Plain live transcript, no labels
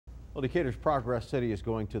Well, Decatur's Progress City is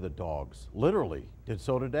going to the dogs. Literally did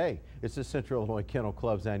so today. It's the Central Illinois Kennel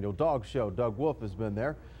Club's annual dog show. Doug Wolfe has been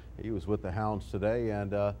there. He was with the hounds today,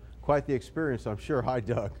 and quite the experience, I'm sure. Hi,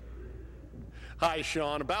 Doug. Hi,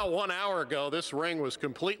 Sean. About 1 hour ago, this ring was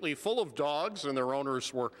completely full of dogs, and their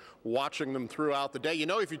owners were watching them throughout the day. You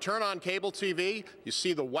know, if you turn on cable TV, you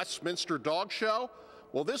see the Westminster Dog Show.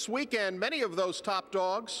 Well, this weekend, many of those top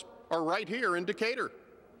dogs are right here in Decatur.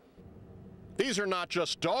 These are not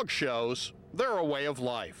just dog shows, they're a way of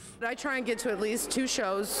life. I try and get to at least 2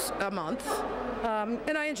 shows a month,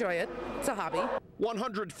 and I enjoy it. It's a hobby.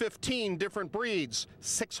 115 different breeds,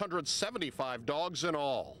 675 dogs in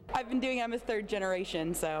all. I've been doing it, I'm a 3rd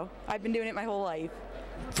generation, so I've been doing it my whole life.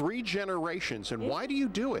 3 generations, and why do you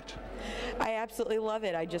do it? I absolutely love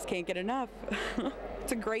it. I just can't get enough.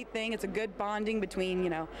 It's a great thing. It's a good bonding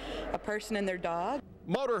between, a person and their dog.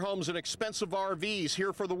 Motorhomes and expensive RVs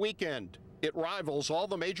here for the weekend. It rivals all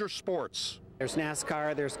the major sports. There's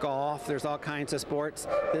NASCAR, there's golf, there's all kinds of sports.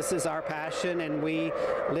 This is our passion, and we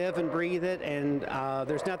live and breathe it, and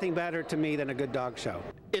there's nothing better to me than a good dog show.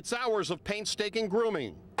 It's hours of painstaking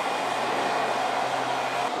grooming.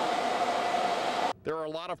 There are a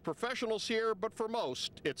lot of professionals here, but for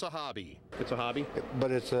most, it's a hobby. It's a hobby? But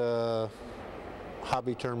it's a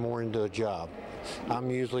hobby turned more into a job. I'm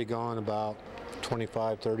usually gone about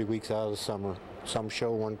 25, 30 weeks out of the summer. Some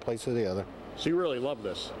show one place or the other. So you really love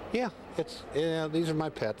this? Yeah, these are my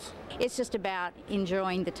pets. It's just about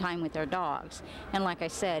enjoying the time with our dogs. And like I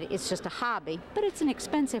said, it's just a hobby, but it's an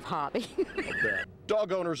expensive hobby. Okay.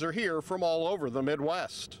 Dog owners are here from all over the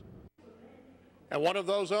Midwest. And one of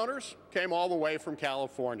those owners came all the way from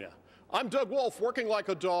California. I'm Doug Wolfe, working like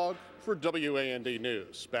a dog for WAND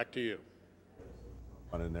News. Back to you.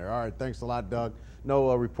 In there. All right, thanks a lot, Doug.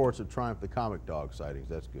 No reports of Triumph the comic dog sightings.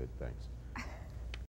 That's good. Thanks.